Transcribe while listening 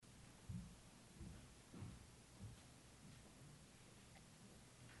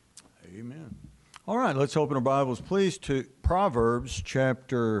All right, let's open our Bibles, please, to Proverbs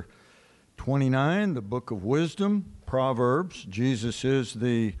chapter 29, the book of wisdom. Proverbs, Jesus is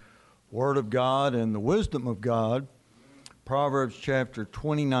the Word of God and the wisdom of God. Proverbs chapter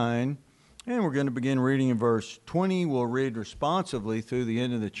 29, and we're going to begin reading in verse 20. We'll read responsively through the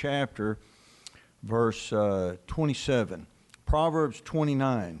end of the chapter, verse 27. Proverbs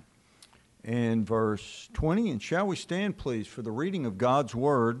 29 and verse 20. And shall we stand, please, for the reading of God's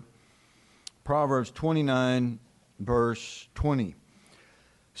Word? Proverbs 29, verse 20.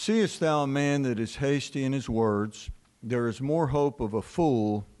 Seest thou a man that is hasty in his words? There is more hope of a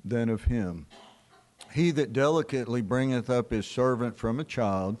fool than of him. He that delicately bringeth up his servant from a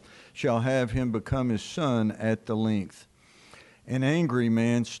child shall have him become his son at the length. An angry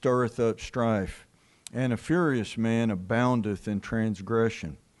man stirreth up strife, and a furious man aboundeth in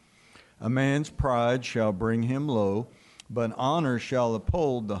transgression. A man's pride shall bring him low, but honor shall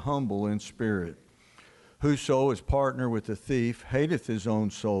uphold the humble in spirit. Whoso is partner with a thief hateth his own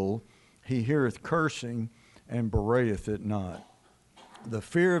soul. He heareth cursing, and bewrayeth it not. The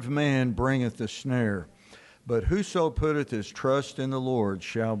fear of man bringeth a snare, but whoso putteth his trust in the Lord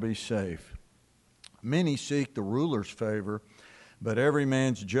shall be safe. Many seek the ruler's favor, but every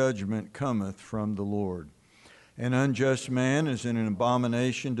man's judgment cometh from the Lord. An unjust man is an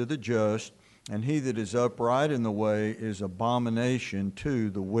abomination to the just, and he that is upright in the way is abomination to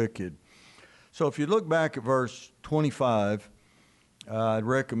the wicked. So if you look back at verse 25, I'd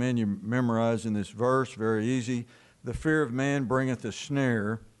recommend you memorizing this verse, very easy. The fear of man bringeth a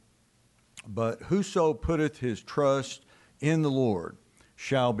snare, but whoso putteth his trust in the Lord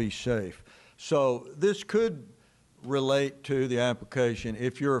shall be safe. So this could relate to the application.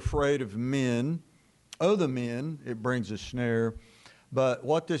 If you're afraid of men, it brings a snare. But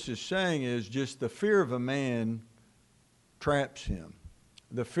what this is saying is just the fear of a man traps him.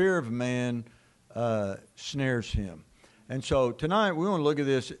 The fear of man snares him. And so tonight we want to look at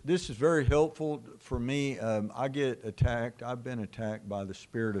this. This is very helpful for me. I get attacked. I've been attacked by the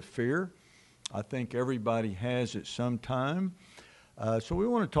spirit of fear. I think everybody has at some time. So we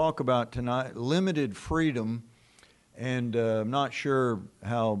want to talk about tonight limited freedom. And I'm not sure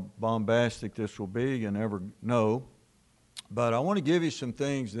how bombastic this will be. You never know. But I want to give you some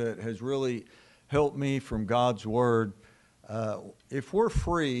things that has really helped me from God's Word. If we're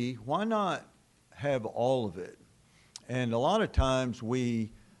free, why not have all of it? And a lot of times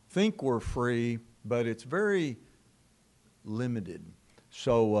we think we're free, but it's very limited.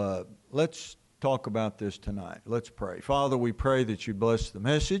 So let's talk about this tonight. Let's pray. Father, we pray that you bless the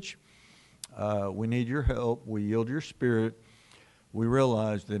message. We need your help. We yield your Spirit. We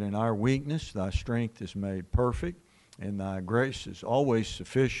realize that in our weakness, thy strength is made perfect, and thy grace is always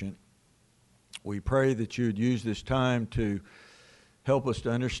sufficient. We pray that you would use this time to help us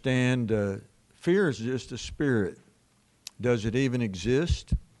to understand fear is just a spirit. Does it even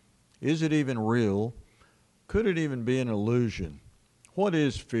exist? Is it even real? Could it even be an illusion? What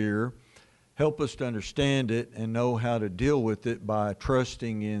is fear? Help us to understand it and know how to deal with it by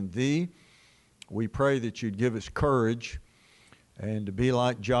trusting in thee. We pray that you'd give us courage, and to be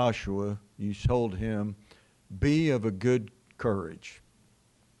like Joshua, you told him, be of a good courage.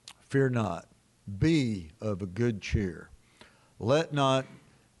 Fear not. Be of a good cheer. Let not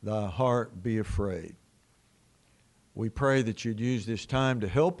thy heart be afraid. We pray that you'd use this time to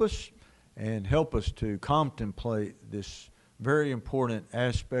help us and help us to contemplate this very important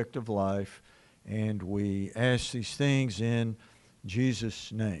aspect of life. And we ask these things in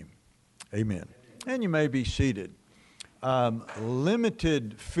Jesus' name. Amen. And you may be seated.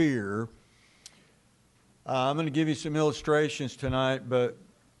 Limited fear. I'm going to give you some illustrations tonight, but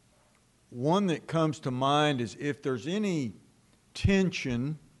one that comes to mind is if there's any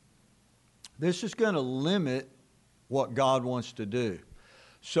tension, this is going to limit what God wants to do.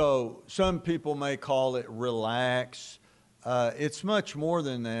 So some people may call it relax. It's much more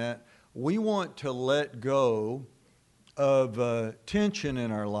than that. We want to let go of tension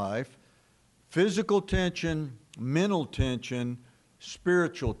in our life, physical tension, mental tension,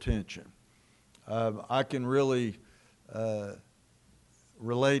 spiritual tension. I can really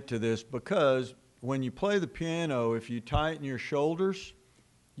relate to this because when you play the piano, if you tighten your shoulders,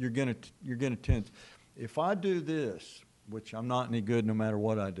 you're gonna tense. If I do this, which I'm not any good no matter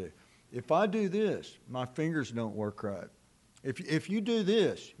what I do, if I do this, my fingers don't work right. If you do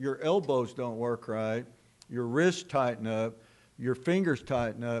this, your elbows don't work right, your wrists tighten up, your fingers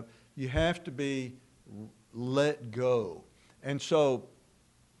tighten up. You have to be let go. And so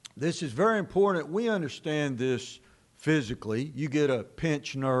this is very important. We understand this physically. You get a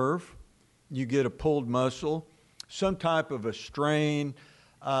pinched nerve, you get a pulled muscle, some type of a strain.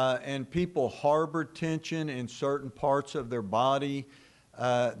 and people harbor tension in certain parts of their body.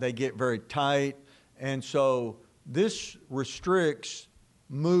 They get very tight. And so this restricts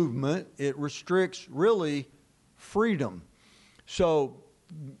movement. It restricts really freedom. So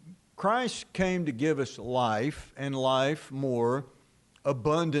Christ came to give us life, and life more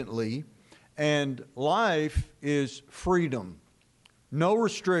abundantly. And life is freedom. No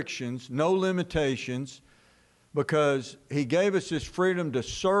restrictions, no limitations, because He gave us this freedom to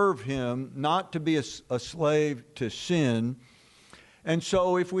serve Him, not to be a slave to sin. And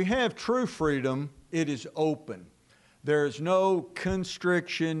so if we have true freedom, it is open. There is no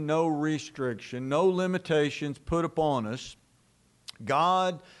constriction, no restriction, no limitations put upon us.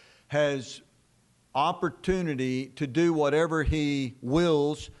 God has opportunity to do whatever He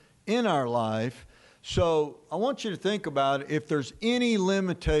wills in our life. So I want you to think about if there's any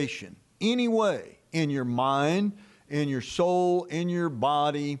limitation, any way, in your mind, in your soul, in your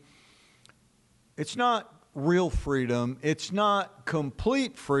body, it's not real freedom. It's not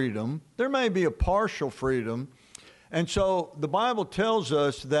complete freedom. There may be a partial freedom. And so the Bible tells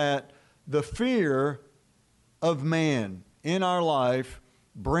us that the fear of man in our life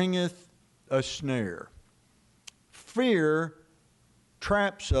bringeth a snare. Fear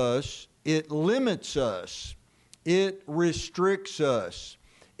traps us. It limits us. It restricts us.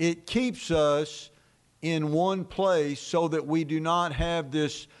 It keeps us in one place so that we do not have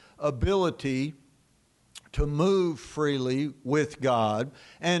this ability to move freely with God.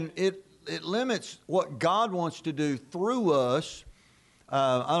 And it limits what God wants to do through us.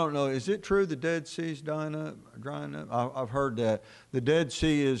 I don't know, is it true the Dead Sea is drying up? I've heard that. The Dead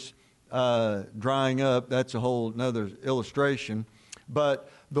Sea is drying up. That's a whole another illustration. But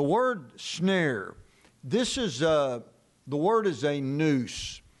the word snare, this is, the word is a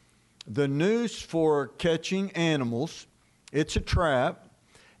noose. The noose for catching animals. It's a trap,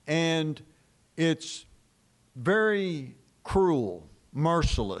 and it's very cruel,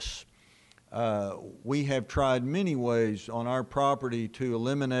 merciless. We have tried many ways on our property to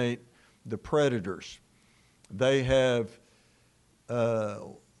eliminate the predators. They have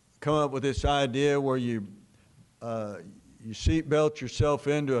come up with this idea where you seatbelt yourself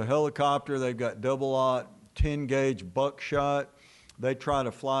into a helicopter. They've got double-aught 10-gauge buckshot. They try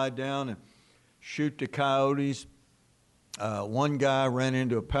to fly down and shoot the coyotes. One guy ran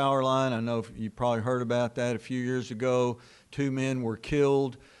into a power line. I know you probably heard about that a few years ago. 2 men were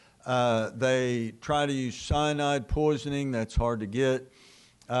killed. They try to use cyanide poisoning. That's hard to get.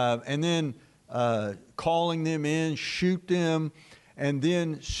 And then calling them in, shoot them, and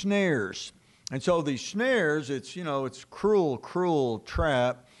then snares. And so these snares, it's cruel, cruel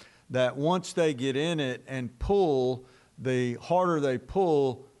trap that once they get in it and pull, the harder they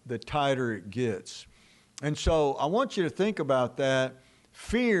pull, the tighter it gets. And so I want you to think about that.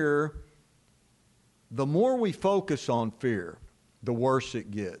 Fear, the more we focus on fear, the worse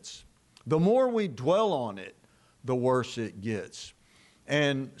it gets. The more we dwell on it, the worse it gets.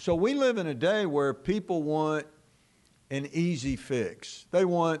 And so we live in a day where people want an easy fix. They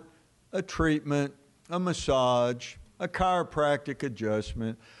want a treatment, a massage, a chiropractic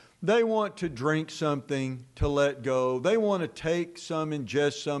adjustment. They want to drink something to let go. They want to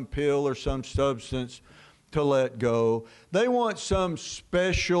ingest some pill or some substance to let go. They want some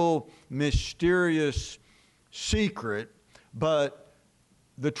special, mysterious secret. But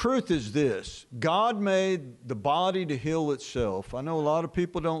the truth is this: God made the body to heal itself. I know a lot of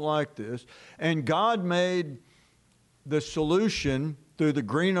people don't like this. And God made the solution through the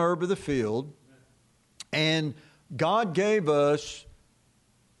green herb of the field. And God gave us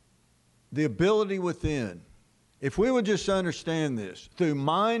the ability within. If we would just understand this, through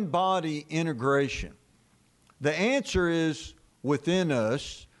mind-body integration, the answer is within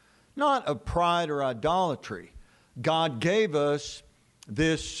us, not of pride or idolatry. God gave us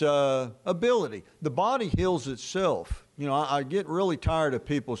this ability. The body heals itself. I get really tired of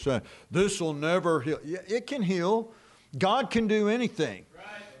people saying, this will never heal. Yeah, it can heal. God can do anything.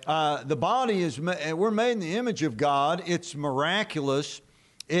 Right. The body we're made in the image of God. It's miraculous.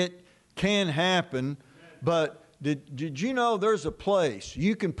 It can happen. But did you know there's a place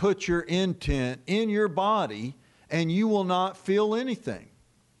you can put your intent in your body and you will not feel anything?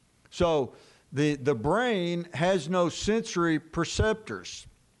 So the brain has no sensory perceptors.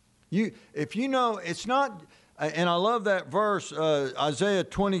 If you know, it's not, and I love that verse, Isaiah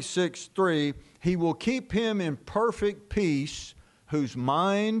 26:3, He will keep him in perfect peace whose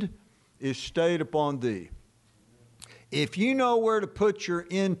mind is stayed upon thee. If you know where to put your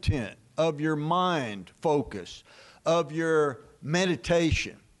intent of your mind focus, of your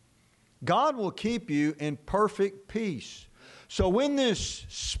meditation, God will keep you in perfect peace. So when this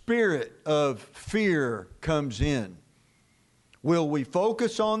spirit of fear comes in, will we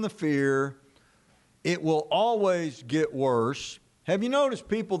focus on the fear? It will always get worse. Have you noticed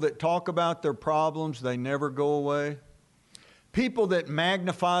people that talk about their problems, they never go away? People that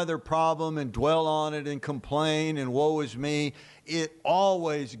magnify their problem and dwell on it and complain and woe is me, it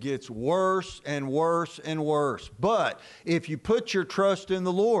always gets worse and worse and worse. But if you put your trust in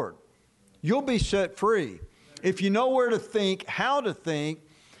the Lord, you'll be set free. If you know where to think, how to think,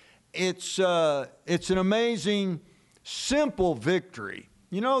 it's an amazing, simple victory.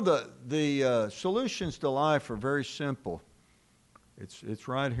 You know, the solutions to life are very simple. It's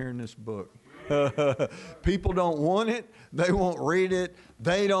right here in this book. People don't want it. They won't read it.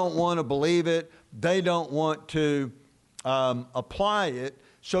 They don't want to believe it. They don't want to apply it.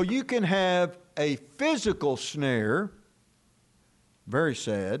 So you can have a physical snare. Very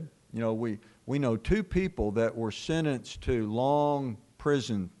sad. You know, we know two people that were sentenced to long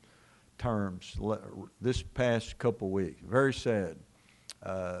prison terms this past couple weeks. Very sad.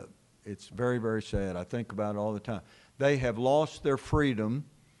 It's very, very sad. I think about it all the time. They have lost their freedom.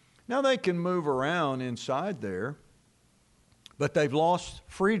 Now they can move around inside there, but they've lost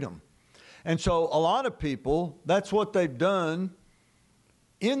freedom. And so a lot of people, that's what they've done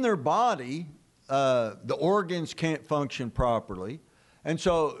in their body. The organs can't function properly. And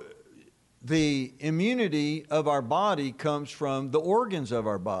so the immunity of our body comes from the organs of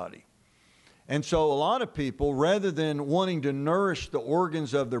our body. And so a lot of people, rather than wanting to nourish the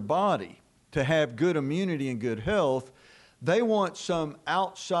organs of their body to have good immunity and good health, they want some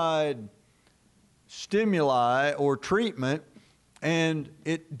outside stimuli or treatment, and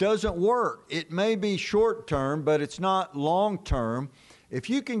it doesn't work. It may be short term, but it's not long term. If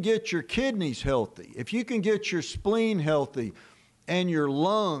you can get your kidneys healthy, if you can get your spleen healthy and your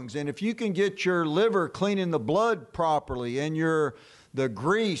lungs, and if you can get your liver cleaning the blood properly and the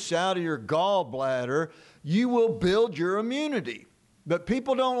grease out of your gallbladder, you will build your immunity. But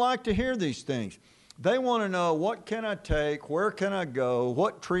people don't like to hear these things. They want to know, what can I take? Where can I go?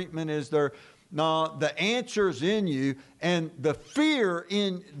 What treatment is there? No, the answer's in you, and the fear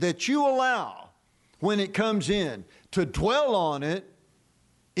that you allow when it comes in to dwell on it,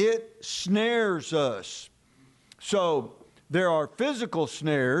 it snares us. So there are physical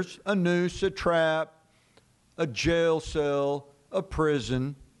snares, a noose, a trap, a jail cell, a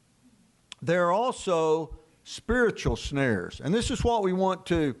prison. There are also spiritual snares. And this is what we want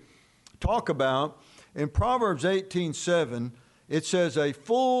to talk about. In Proverbs 18:7, it says, a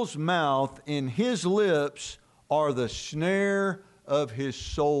fool's mouth and his lips are the snare of his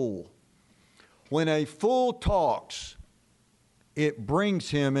soul. When a fool talks, it brings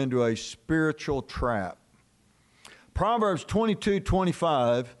him into a spiritual trap. Proverbs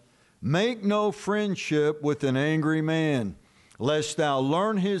 22:25, make no friendship with an angry man, lest thou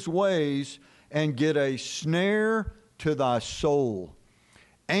learn his ways and get a snare to thy soul.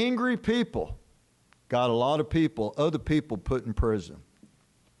 Angry people got a lot of people, other people put in prison.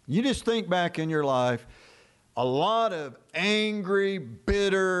 You just think back in your life, a lot of angry,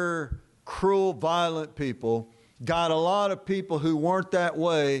 bitter, cruel, violent people got a lot of people who weren't that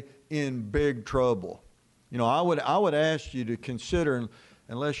way in big trouble. You know, I would ask you to consider,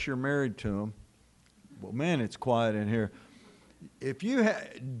 unless you're married to them, well, man, it's quiet in here. If you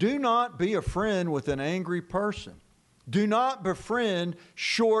do not be a friend with an angry person. Do not befriend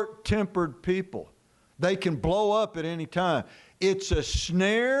short-tempered people. They can blow up at any time. It's a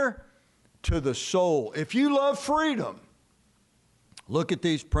snare to the soul. If you love freedom, look at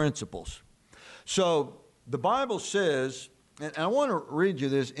these principles. So the Bible says, and I want to read you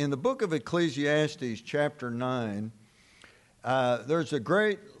this, in the book of Ecclesiastes, chapter 9, there's a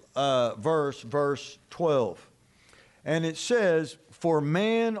great verse 12. And it says, for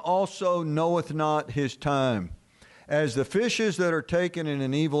man also knoweth not his time, as the fishes that are taken in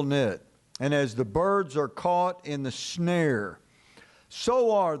an evil net, and as the birds are caught in the snare,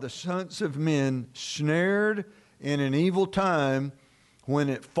 so are the sons of men snared in an evil time, when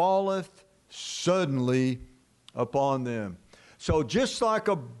it falleth suddenly upon them. So just like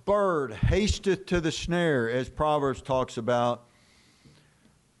a bird hasteth to the snare, as Proverbs talks about,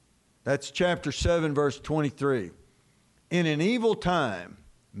 that's chapter 7, verse 23. In an evil time,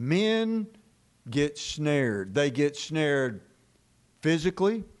 men get snared. They get snared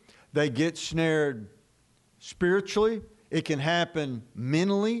physically. They get snared spiritually. It can happen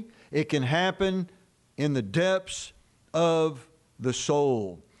mentally. It can happen in the depths of the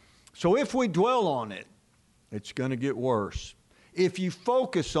soul. So if we dwell on it, it's going to get worse. If you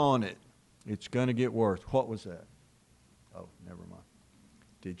focus on it, it's going to get worse. What was that? Oh, never mind.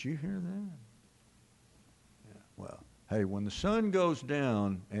 Did you hear that? Yeah, well, hey, when the sun goes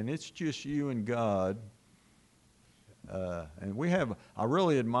down and it's just you and God, and I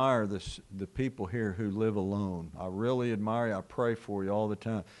really admire the people here who live alone. I really admire you. I pray for you all the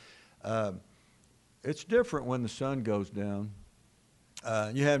time. It's different when the sun goes down.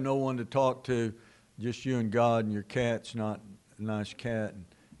 You have no one to talk to, just you and God, and your cat's not a nice cat,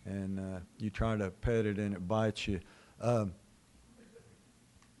 and you try to pet it and it bites you.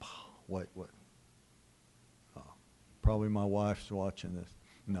 Wait. Oh, probably my wife's watching this.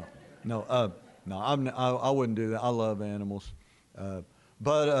 No, I wouldn't do that. I love animals.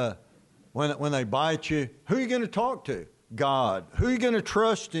 But when they bite you, who are you going to talk to? God. Who are you going to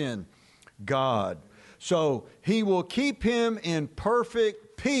trust in? God. So he will keep him in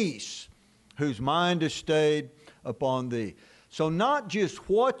perfect peace, whose mind is stayed upon thee. So not just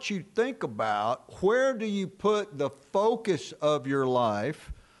what you think about, where do you put the focus of your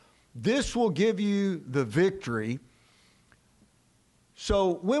life? This will give you the victory.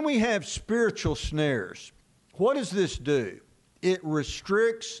 So when we have spiritual snares, what does this do? It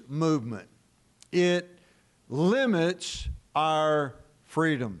restricts movement. It limits our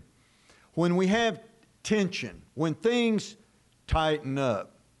freedom. When we have tension, when things tighten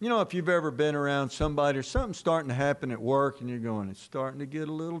up, you know, if you've ever been around somebody or something's starting to happen at work and you're going, it's starting to get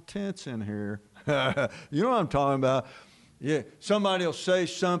a little tense in here. You know what I'm talking about? Yeah, somebody will say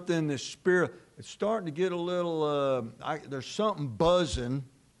something, the spirit, it's starting to get a little, there's something buzzing.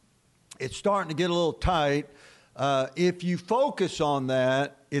 It's starting to get a little tight. If you focus on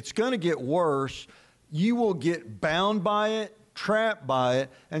that, it's going to get worse. You will get bound by it, trapped by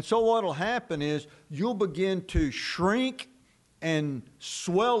it. And so what will happen is you'll begin to shrink and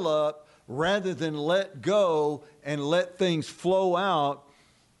swell up rather than let go and let things flow out.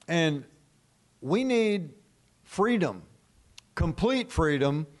 And we need freedom. Complete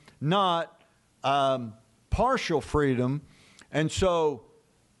freedom, not partial freedom. And so,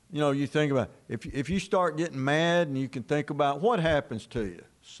 you know, you think about if you start getting mad and you can think about what happens to you.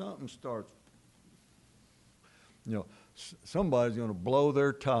 Something starts, you know, somebody's going to blow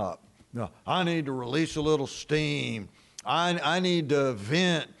their top. No, I need to release a little steam. I need to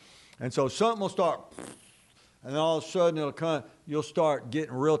vent. And so something will start, and all of a sudden you'll start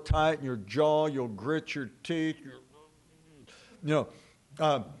getting real tight in your jaw. You'll grit your teeth.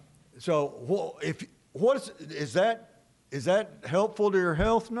 So is that helpful to your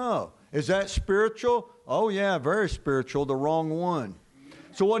health? No. Is that spiritual? Oh yeah, very spiritual. The wrong one.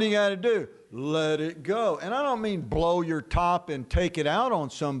 So what do you got to do? Let it go. And I don't mean blow your top and take it out on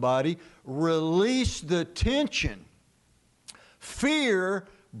somebody. Release the tension. Fear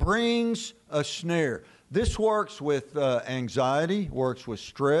brings a snare. This works with anxiety, works with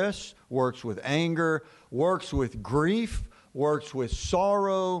stress, works with anger, works with grief, works with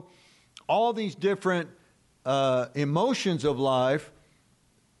sorrow, all these different emotions of life.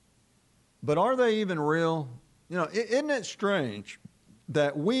 But are they even real? You know, isn't it strange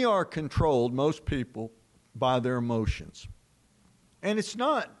that we are controlled, most people, by their emotions? And it's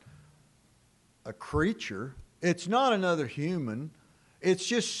not a creature. It's not another human. It's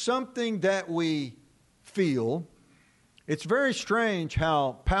just something that we feel. It's very strange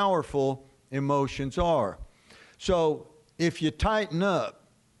how powerful emotions are. So if you tighten up,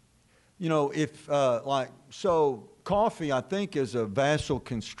 you know, coffee, I think, is a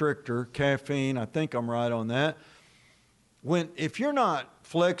vasoconstrictor. Caffeine, I think I'm right on that. If you're not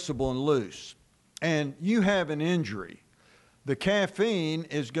flexible and loose and you have an injury, the caffeine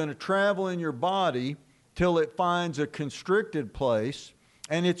is going to travel in your body till it finds a constricted place,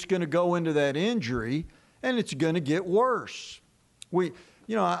 and it's going to go into that injury, and it's going to get worse.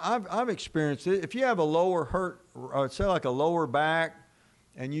 I've experienced it. If you have a like a lower back,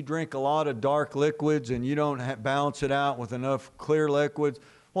 and you drink a lot of dark liquids, and you don't balance it out with enough clear liquids,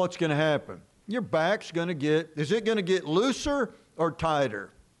 what's going to happen? Your back's going to is it going to get looser or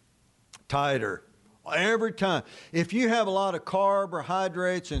tighter? Tighter. Every time. If you have a lot of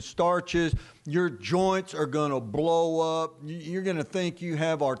carbohydrates and starches, your joints are going to blow up. You're going to think you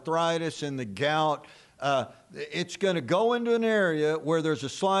have arthritis in the gout. It's going to go into an area where there's a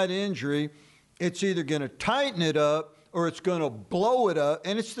slight injury. It's either going to tighten it up or it's going to blow it up.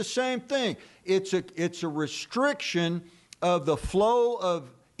 And it's the same thing. It's a restriction of the flow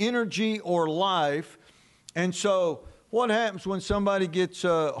of energy or life. And so what happens when somebody gets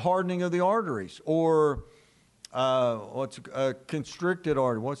hardening of the arteries or what's a constricted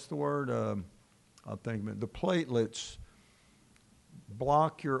artery? What's the word? I'll think of it. The platelets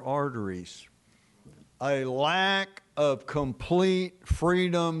block your arteries. A lack of complete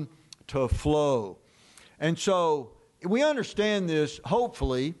freedom to flow. And so we understand this,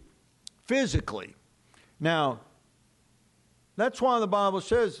 hopefully, physically. Now, That's why the Bible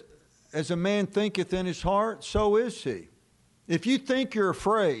says, as a man thinketh in his heart, so is he. If you think you're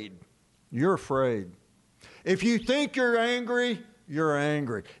afraid, you're afraid. If you think you're angry, you're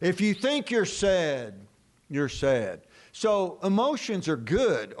angry. If you think you're sad, you're sad. So emotions are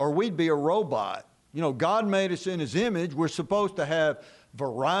good, or we'd be a robot. You know, God made us in His image. We're supposed to have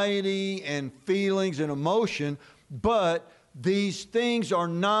variety and feelings and emotion, but these things are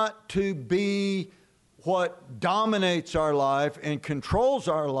not to be what dominates our life and controls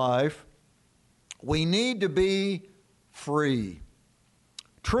our life. We need to be free.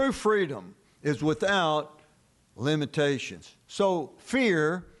 True freedom is without limitations. So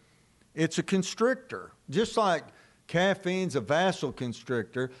fear, it's a constrictor. Just like caffeine's a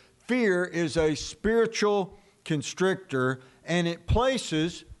vasoconstrictor, fear is a spiritual constrictor, and it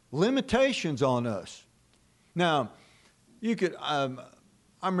places limitations on us. Now, you could, I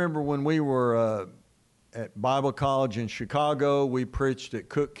remember when we were at Bible College in Chicago, we preached at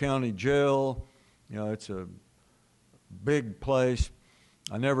Cook County Jail. You know, it's a big place.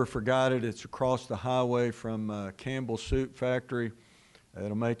 I never forgot it. It's across the highway from Campbell Soup Factory.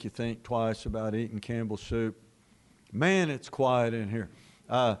 It'll make you think twice about eating Campbell soup. Man, it's quiet in here.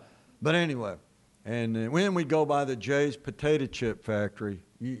 But anyway, and when we go by the Jay's Potato Chip Factory,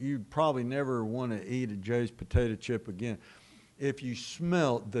 you'd probably never want to eat a Jay's Potato Chip again. If you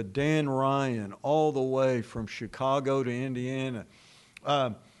smelt the Dan Ryan all the way from Chicago to Indiana.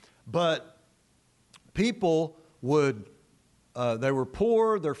 But people would, they were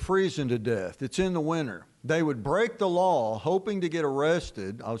poor, they're freezing to death. It's in the winter. They would break the law, hoping to get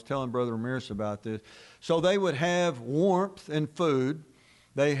arrested. I was telling Brother Ramirez about this. So they would have warmth and food.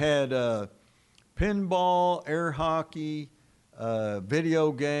 They had pinball, air hockey,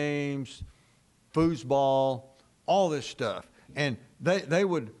 video games, foosball, all this stuff. And they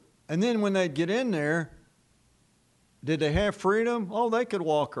would, and then when they'd get in there, did they have freedom? Oh, they could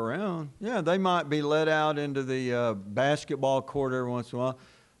walk around. Yeah, they might be let out into the basketball court every once in a while.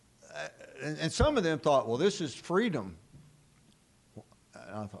 And some of them thought, well, this is freedom.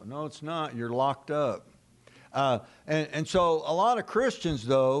 And I thought, no, it's not. You're locked up. And so a lot of Christians,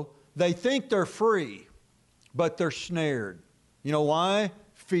 though, they think they're free, but they're snared. You know why?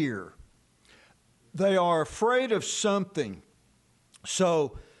 Fear. They are afraid of something.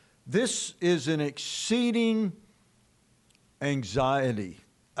 So this is an exceeding anxiety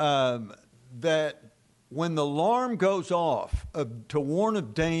that when the alarm goes off to warn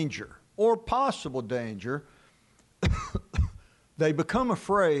of danger or possible danger, they become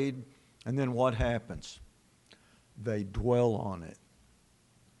afraid, and then what happens? They dwell on it.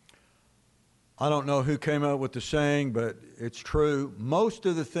 I don't know who came up with the saying, but it's true. Most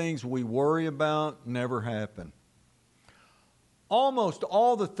of the things we worry about never happen. Almost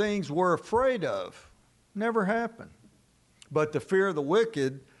all the things we're afraid of never happen. But the fear of the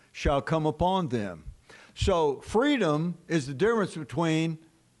wicked shall come upon them. So freedom is the difference between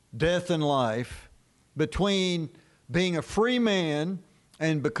death and life, between being a free man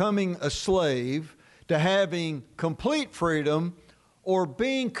and becoming a slave, to having complete freedom or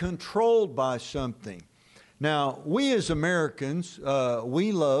being controlled by something. Now, we as Americans,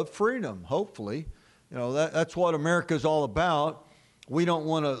 we love freedom, hopefully. You know, that's what America's all about. We don't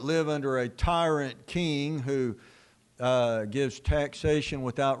want to live under a tyrant king who gives taxation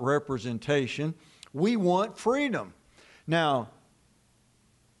without representation. We want freedom. Now,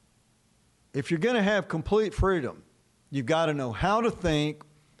 if you're going to have complete freedom, you've got to know how to think,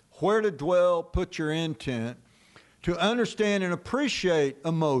 where to dwell, put your intent, to understand and appreciate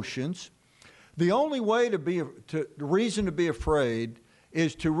emotions. The only way the reason to be afraid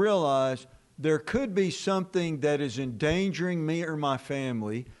is to realize there could be something that is endangering me or my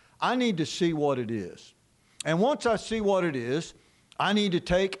family. I need to see what it is. And once I see what it is, I need to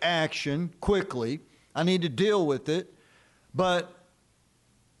take action quickly. I need to deal with it. But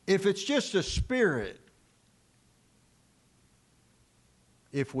if it's just a spirit,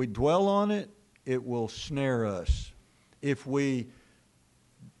 if we dwell on it, it will snare us. If we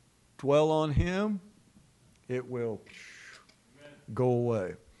dwell on Him, it will go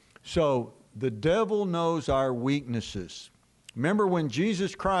away. So the devil knows our weaknesses. Remember when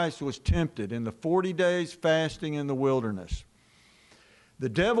Jesus Christ was tempted in the 40 days fasting in the wilderness? The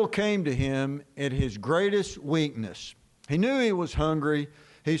devil came to him at his greatest weakness. He knew he was hungry.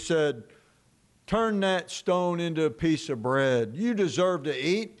 He said, turn that stone into a piece of bread. You deserve to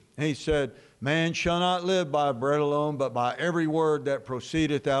eat. He said, man shall not live by bread alone, but by every word that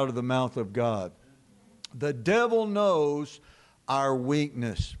proceedeth out of the mouth of God. The devil knows our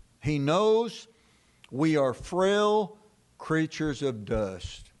weakness. He knows we are frail creatures of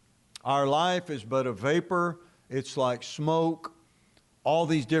dust. Our life is but a vapor. It's like smoke, all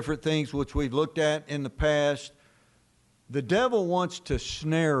these different things which we've looked at in the past. The devil wants to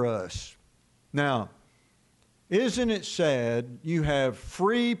snare us. Now, isn't it sad you have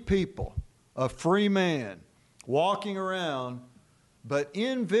free people, a free man, walking around, but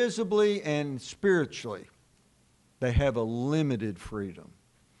invisibly and spiritually, they have a limited freedom.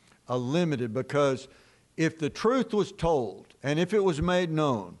 A limited, because if the truth was told and if it was made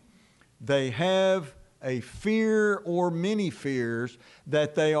known, they have a fear or many fears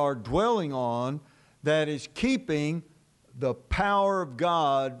that they are dwelling on that is keeping the power of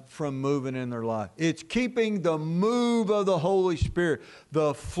God from moving in their life. It's keeping the move of the Holy Spirit,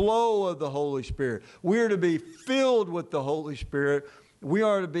 the flow of the Holy Spirit. We're to be filled with the Holy Spirit. We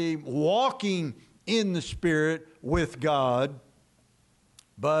are to be walking in the Spirit with God.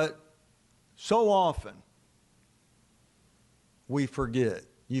 But so often we forget.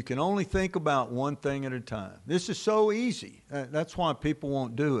 You can only think about one thing at a time. This is so easy. That's why people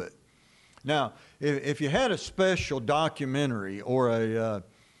won't do it. Now, if you had a special documentary or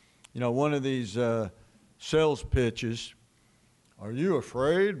one of these sales pitches, are you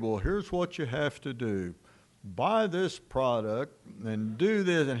afraid? Well, here's what you have to do. Buy this product and do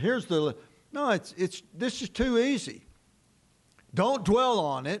this, and here's the... No, this is too easy. Don't dwell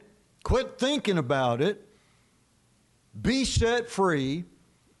on it. Quit thinking about it. Be set free.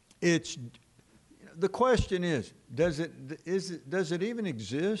 The question is, does it even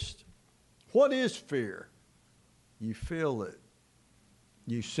exist? What is fear? You feel it.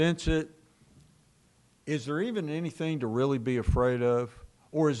 You sense it. Is there even anything to really be afraid of?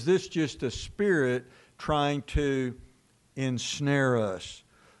 Or is this just a spirit trying to ensnare us?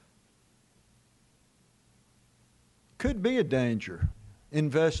 Could be a danger.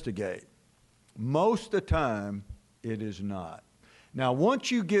 Investigate. Most of the time, it is not. Now,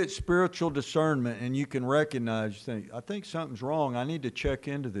 once you get spiritual discernment and you can recognize, you think, I think something's wrong. I need to check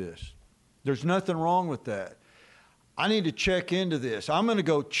into this. There's nothing wrong with that. I need to check into this. I'm going to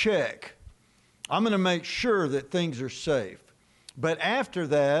go check. I'm going to make sure that things are safe. But after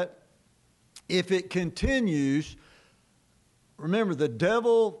that, if it continues, remember, the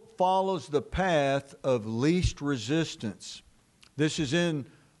devil follows the path of least resistance. This is in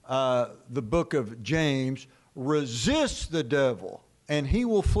the book of James. Resist the devil, and he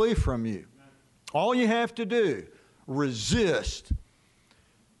will flee from you. All you have to do, resist.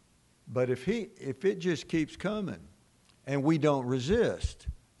 But if it just keeps coming and we don't resist,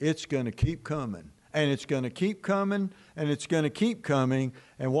 it's going to keep coming. And it's going to keep coming, and it's going to keep coming.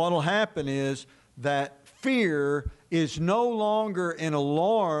 And what will happen is that fear is no longer an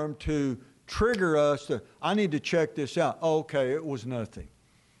alarm to trigger us to, I need to check this out. Oh, okay, it was nothing.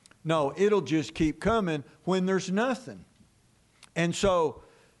 No, it'll just keep coming when there's nothing. And so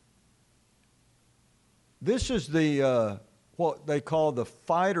this is the what they call the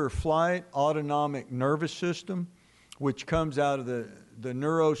fight or flight autonomic nervous system, which comes out of the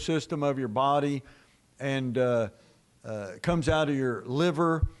neurosystem of your body and comes out of your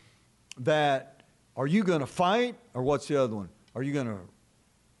liver. That, are you going to fight, or what's the other one? Are you going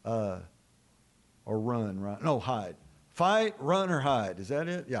to or run, right? No, hide. Fight, run, or hide. Is that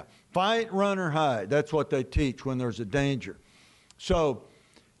it? Yeah. Fight, run, or hide. That's what they teach when there's a danger. So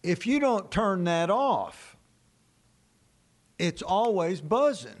if you don't turn that off, it's always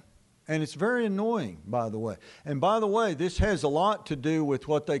buzzing. And it's very annoying, by the way. And by the way, this has a lot to do with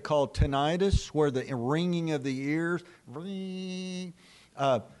what they call tinnitus, where the ringing of the ears.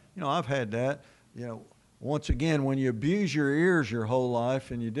 I've had that. Once again, when you abuse your ears your whole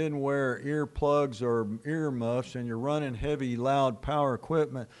life and you didn't wear earplugs or ear muffs and you're running heavy, loud power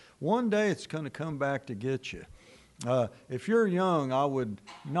equipment, one day it's going to come back to get you. If you're young, I would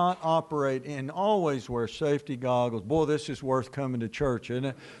not operate and always wear safety goggles. Boy, this is worth coming to church, isn't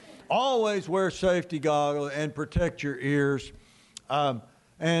it? Always wear safety goggles and protect your ears.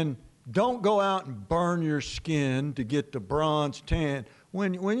 And don't go out and burn your skin to get the bronze tan.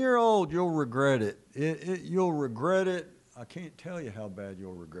 When you're old, you'll regret it. You'll regret it. I can't tell you how bad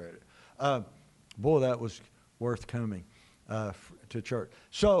you'll regret it. Boy, that was worth coming to church.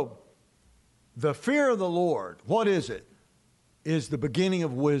 So, the fear of the Lord, what is it? Is the beginning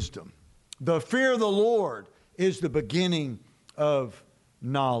of wisdom. The fear of the Lord is the beginning of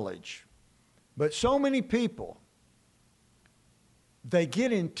knowledge. But so many people, they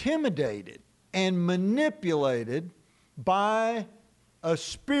get intimidated and manipulated by a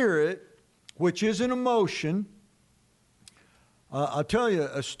spirit which is an emotion. I'll tell you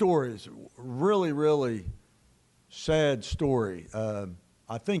a story. It's a really, really sad story.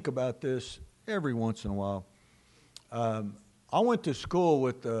 I think about this every once in a while. I went to school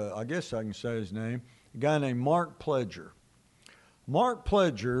with, I guess I can say his name, a guy named Mark Pledger. Mark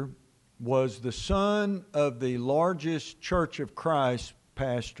Pledger was the son of the largest Church of Christ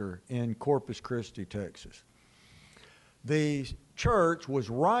pastor in Corpus Christi, Texas. The church was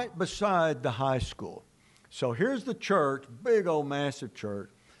right beside the high school. So here's the church, big old massive church.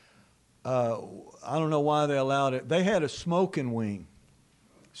 I don't know why they allowed it. They had a smoking wing.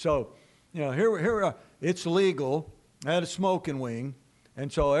 So, here we are. It's legal. They had a smoking wing.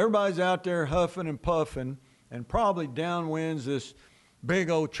 And so everybody's out there huffing and puffing and probably downwinds this big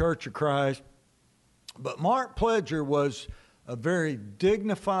old Church of Christ. But Mark Pledger was a very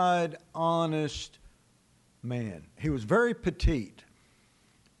dignified, honest man. He was very petite,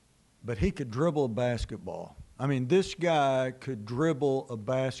 but he could dribble a basketball. I mean, this guy could dribble a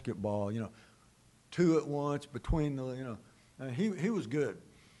basketball, two at once between the, he was good.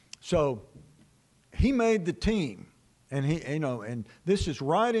 So he made the team. And and this is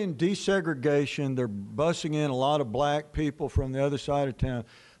right in desegregation. They're busing in a lot of black people from the other side of town.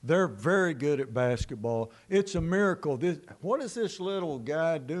 They're very good at basketball. It's a miracle. What is this little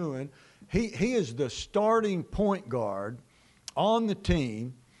guy doing? He is the starting point guard on the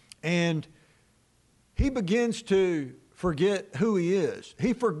team, and he begins to forget who he is.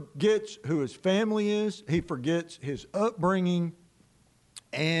 He forgets who his family is. He forgets his upbringing,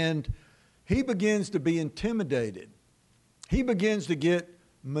 and he begins to be intimidated. He begins to get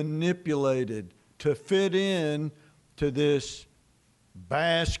manipulated to fit in to this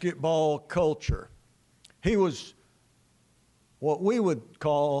basketball culture. He was what we would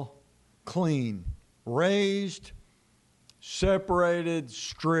call clean, raised, separated,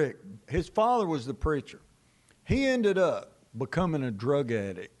 strict. His father was the preacher. He ended up becoming a drug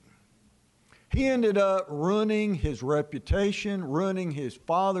addict. He ended up ruining his reputation, ruining his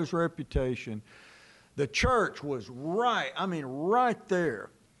father's reputation. The church was right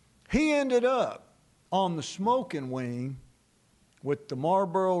there. He ended up on the smoking wing with the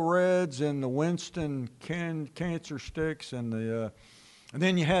Marlboro Reds and the Winston cancer sticks and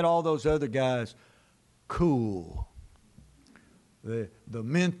then you had all those other guys, cool. The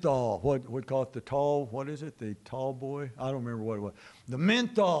menthol, what call it, the tall, what is it, the tall boy? I don't remember what it was. The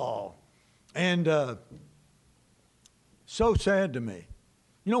menthol. And so sad to me.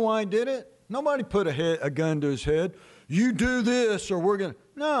 You know why he did it? Nobody put a gun to his head. You do this or we're going to.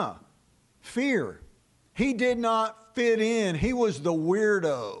 No. Fear. He did not fit in. He was the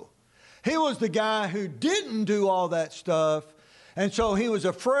weirdo. He was the guy who didn't do all that stuff. And so he was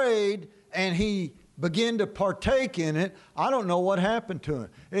afraid and he began to partake in it. I don't know what happened to him.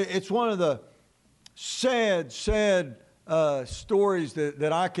 It's one of the sad stories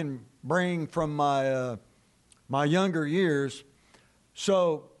that I can bring from my younger years.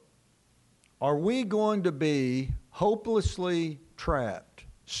 So, are we going to be hopelessly trapped,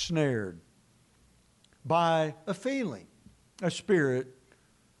 snared by a feeling, a spirit?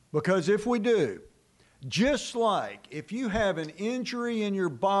 Because if we do, just like if you have an injury in your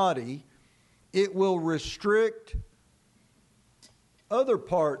body, it will restrict other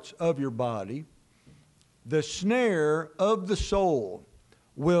parts of your body. The snare of the soul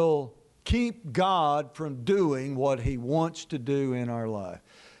will keep God from doing what He wants to do in our life.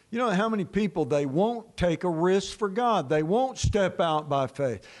 You know how many people, they won't take a risk for God. They won't step out by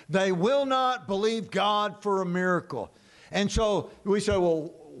faith. They will not believe God for a miracle. And so we say,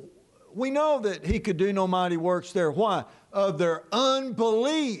 well, we know that He could do no mighty works there. Why? Of their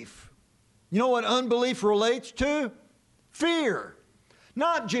unbelief. You know what unbelief relates to? Fear.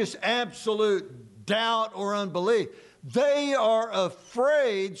 Not just absolute doubt or unbelief. They are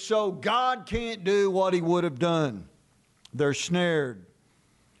afraid, so God can't do what He would have done. They're snared.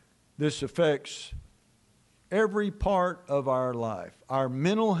 This affects every part of our life, our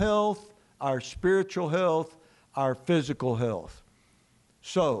mental health, our spiritual health, our physical health.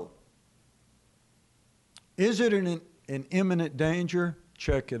 So, is it an imminent danger?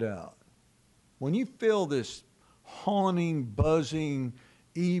 Check it out. When you feel this haunting, buzzing,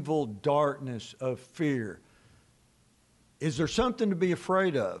 evil darkness of fear, is there something to be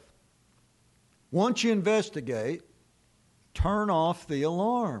afraid of? Once you investigate, turn off the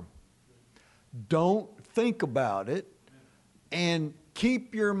alarm. Don't think about it, and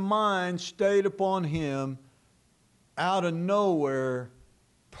keep your mind stayed upon Him. Out of nowhere,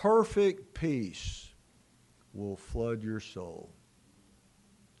 perfect peace will flood your soul.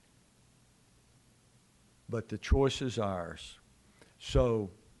 But the choice is ours. So,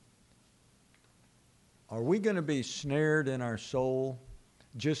 are we going to be snared in our soul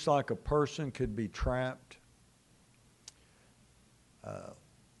just like a person could be trapped?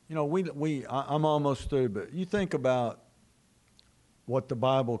 I'm almost through, but you think about what the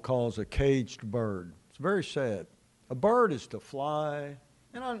Bible calls a caged bird. very sad. A bird is to fly,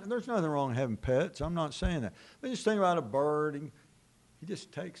 and there's nothing wrong with having pets. I'm not saying that. But just think about a bird. He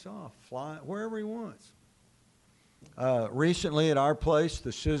just takes off, flying wherever he wants. Recently at our place, the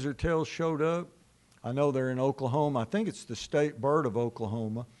scissortails showed up. I know they're in Oklahoma. I think it's the state bird of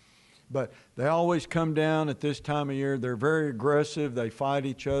Oklahoma. But they always come down at this time of year. They're very aggressive. They fight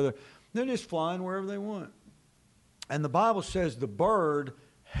each other. They're just flying wherever they want. And the Bible says the bird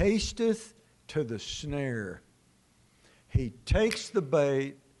hasteth to the snare. He takes the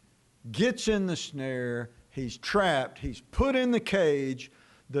bait, gets in the snare, he's trapped, he's put in the cage,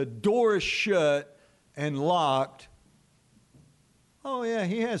 the door is shut and locked. Oh yeah,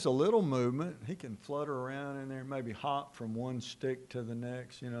 he has a little movement. He can flutter around in there, maybe hop from one stick to the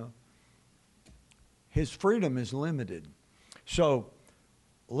next, His freedom is limited. So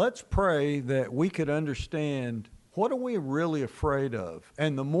let's pray that we could understand, what are we really afraid of?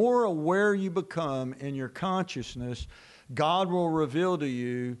 And the more aware you become in your consciousness, God will reveal to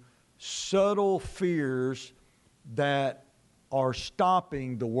you subtle fears that are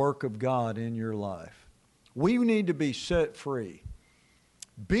stopping the work of God in your life. We need to be set free.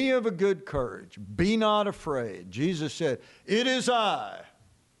 Be of a good courage. Be not afraid. Jesus said, "It is I.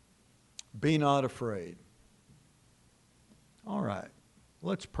 Be not afraid." All right,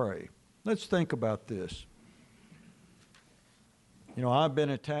 let's pray. Let's think about this. I've been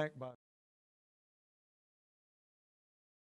attacked by